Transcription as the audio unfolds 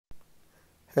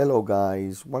Hello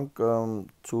guys, welcome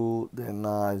to the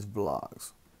Nice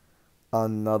Vlogs.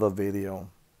 Another video.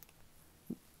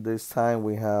 This time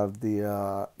we have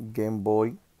the Game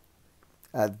Boy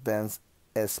Advance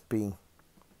SP.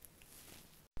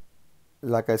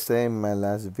 Like I said in my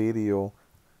last video,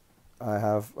 I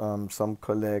have some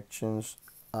collections.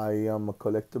 I am a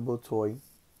collectible toy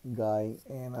guy,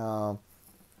 and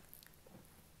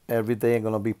every day I'm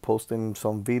gonna be posting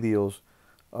some videos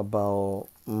about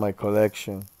my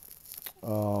collection.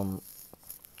 Um,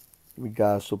 we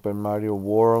got Super Mario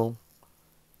World.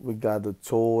 We got the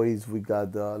toys, we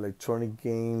got the electronic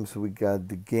games, we got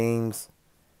the games,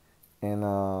 and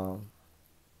I'm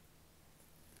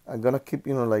gonna keep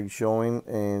like showing,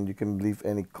 and you can leave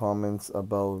any comments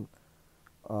about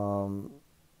um,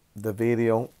 the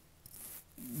video,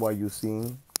 what you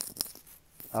seen.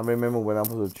 I remember when I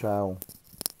was a child.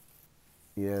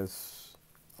 Yes,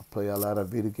 I play a lot of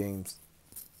video games.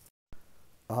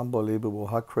 Unbelievable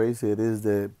how crazy it is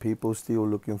that people still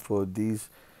looking for these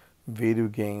video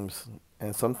games,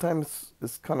 and sometimes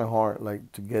it's kind of hard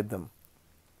like to get them.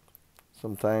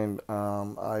 Sometimes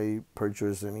I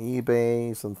purchase in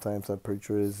eBay. Sometimes I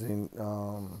purchase in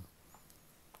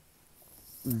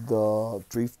the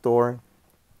thrift store,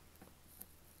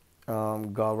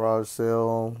 garage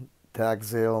sale, tag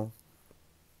sale.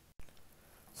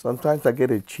 Sometimes I get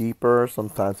it cheaper.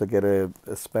 Sometimes I get it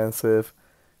expensive.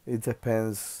 It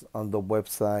depends on the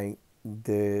website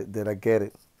that I get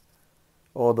it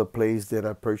or the place that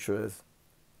I purchase.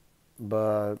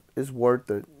 But it's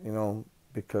worth it,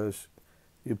 because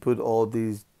you put all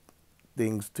these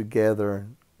things together,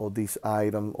 all these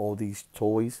items, all these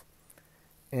toys,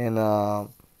 and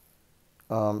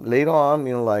later on,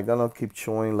 like I'm gonna keep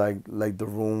showing like the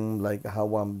room, like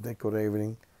how I'm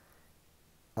decorating.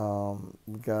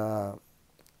 We got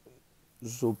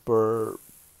Super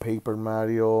Paper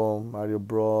Mario, Mario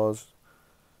Bros,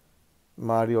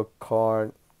 Mario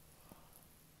Kart.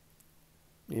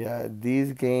 Yeah,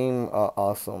 these games are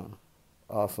awesome,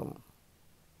 awesome.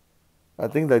 I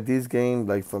think that this game,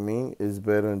 like for me, is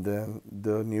better than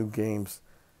the new games,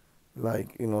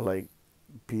 like like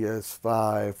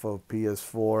PS5 or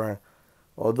PS4.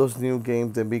 All those new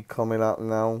games that be coming out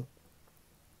now.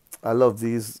 I love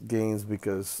these games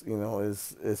because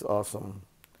it's awesome.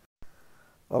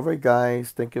 Alright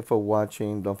guys, thank you for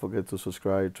watching. Don't forget to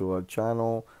subscribe to our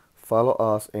channel. Follow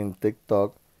us in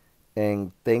TikTok,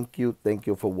 and thank you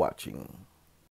for watching.